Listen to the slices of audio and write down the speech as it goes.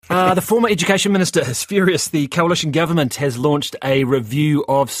The former Education Minister is furious. The coalition government has launched a review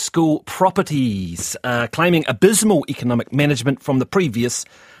of school properties, claiming abysmal economic management from the previous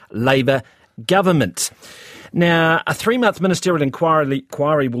Labor government. Now, a 3-month Ministerial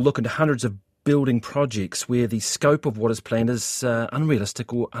Inquiry will look into hundreds of building projects where the scope of what is planned is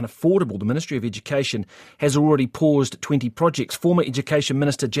unrealistic or unaffordable. The Ministry of Education has already paused 20 projects. Former Education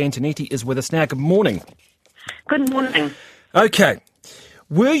Minister Jan Tinetti is with us now. Good morning. Good morning. Okay.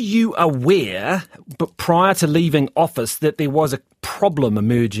 Were you aware, but prior to leaving office, that there was a problem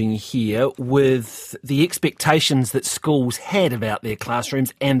emerging here with the expectations that schools had about their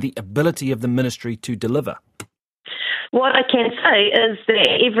classrooms and the ability of the ministry to deliver? What I can say is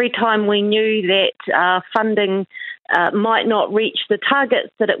that every time we knew that funding might not reach the targets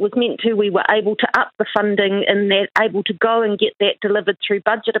that it was meant to, we were able to up the funding and that able to go and get that delivered through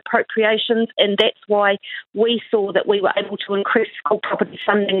budget appropriations, and that's why we saw that we were able to increase school property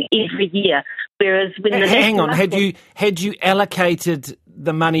funding every year. Whereas when had you allocated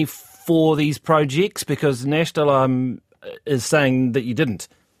the money for these projects? Because National is saying that you didn't.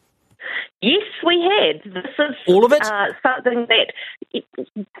 Yes, we had. This is all of it? Something that,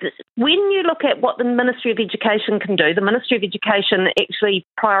 when you look at what the Ministry of Education can do, the Ministry of Education actually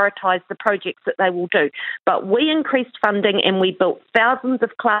prioritise the projects that they will do. But we increased funding and we built thousands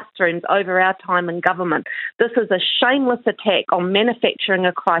of classrooms over our time in government. This is a shameless attack on manufacturing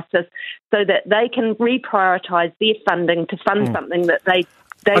a crisis so that they can reprioritise their funding to fund something that they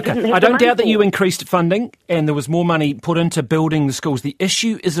didn't have. I don't doubt that for. you increased funding and there was more money put into building the schools. The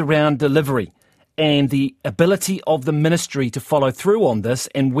issue is around delivery and the ability of the ministry to follow through on this,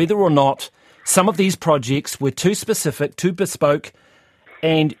 and whether or not some of these projects were too specific, too bespoke,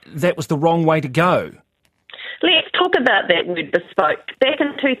 and that was the wrong way to go. Let's talk about that word bespoke. Back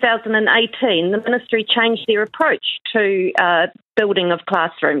in 2018, the ministry changed their approach to building of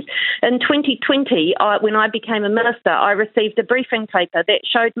classrooms. In 2020, when I became a minister, I received a briefing paper that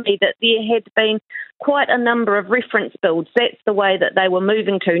showed me that there had been quite a number of reference builds. That's the way that they were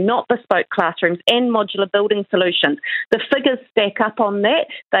moving to, not bespoke classrooms and modular building solutions. The figures stack up on that.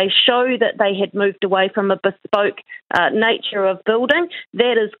 They show that they had moved away from a bespoke nature of building.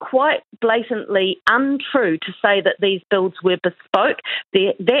 That is quite blatantly untrue to say that these builds were bespoke.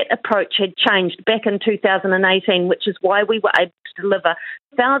 That approach had changed back in 2018, which is why we were able to deliver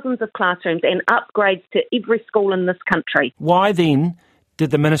thousands of classrooms and upgrades to every school in this country. Why then did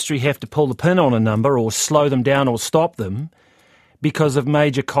the ministry have to pull the pin on a number or slow them down or stop them because of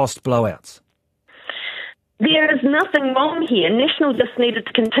major cost blowouts? There is nothing wrong here. National just needed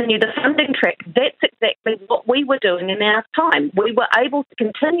to continue the funding track. That's exactly what we were doing in our time. We were able to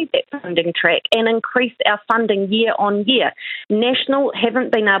continue that funding track and increase our funding year on year. National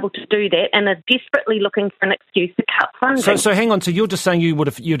haven't been able to do that and are desperately looking for an excuse to cut funding. So hang on. So you're just saying you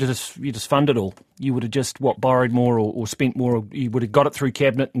just funded all. You would have just borrowed more or spent more. Or you would have got it through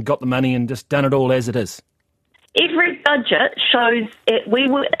cabinet and got the money and just done it all as it is. Every budget shows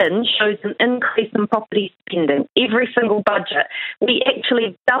an increase in property spending. Every single budget. We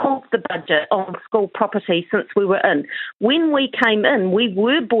actually doubled the budget on school property since we were in. When we came in, we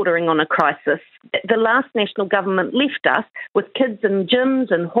were bordering on a crisis. The last National government left us with kids in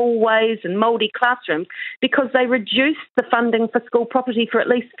gyms and hallways and mouldy classrooms because they reduced the funding for school property for at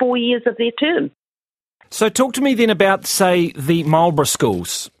least 4 years of their term. So talk to me then about, say, the Marlborough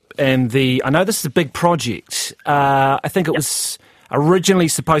schools. And I know this is a big project. I think it was originally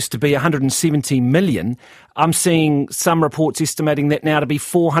supposed to be 170 million. I'm seeing some reports estimating that now to be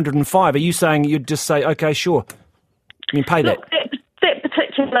 405. Are you saying you'd just say, OK, sure, you can pay that? Look, that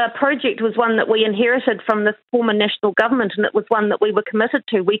particular project was one that we inherited from the former National government, and it was one that we were committed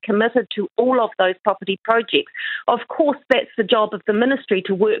to. We committed to all of those property projects. Of course, that's the job of the ministry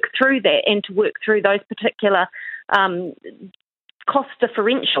to work through that and to work through those particular cost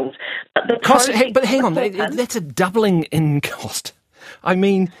differentials. But hang on, that's a doubling in cost. I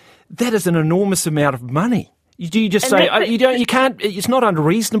mean, that is an enormous amount of money. Do you just say, you can't, it's not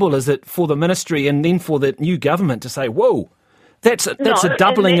unreasonable, is it, for the ministry and then for the new government to say, whoa, that's a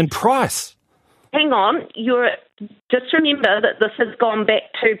doubling in price? Hang on, just remember that this has gone back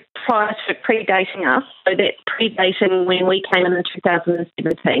to prior to predating us, so that's predating when we came in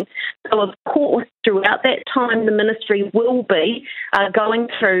 2017. So, of course, throughout that time, the ministry will be going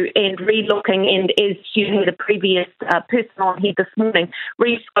through and re-looking, and as you heard a previous person on here this morning,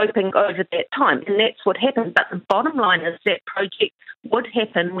 re-scoping over that time, and that's what happened. But the bottom line is that project would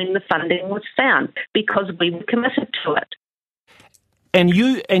happen when the funding was found because we were committed to it. And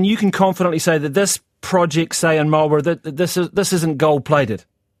you can confidently say that this project, say in Marlborough, that this isn't gold plated.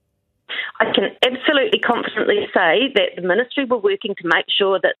 I can absolutely confidently say that the Ministry were working to make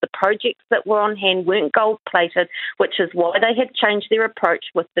sure that the projects that were on hand weren't gold-plated, which is why they had changed their approach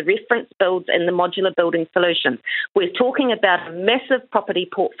with the reference builds and the modular building solutions. We're talking about a massive property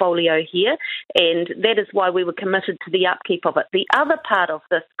portfolio here, and that is why we were committed to the upkeep of it. The other part of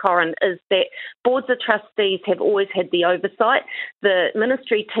this, Corin, is that boards of trustees have always had the oversight. The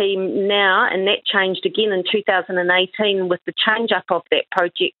Ministry team now, and that changed again in 2018 with the change-up of that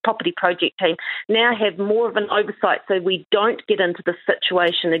property project team, now have more of an oversight so we don't get into the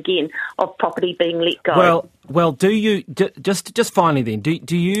situation again of property being let go. Well, do you, just finally then,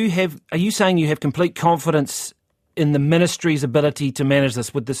 are you saying you have complete confidence in the Ministry's ability to manage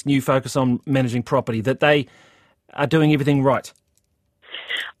this with this new focus on managing property, that they are doing everything right?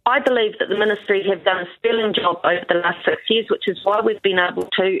 I believe that the Ministry have done a sterling job over the last 6 years, which is why we've been able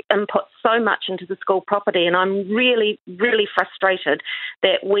to input so much into the school property. And I'm really, really frustrated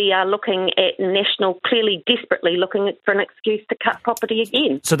that we are looking at National clearly desperately looking for an excuse to cut property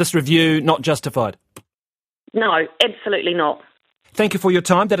again. So this review not justified? No, absolutely not. Thank you for your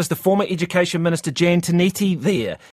time. That is the former Education Minister Jan Tinetti there.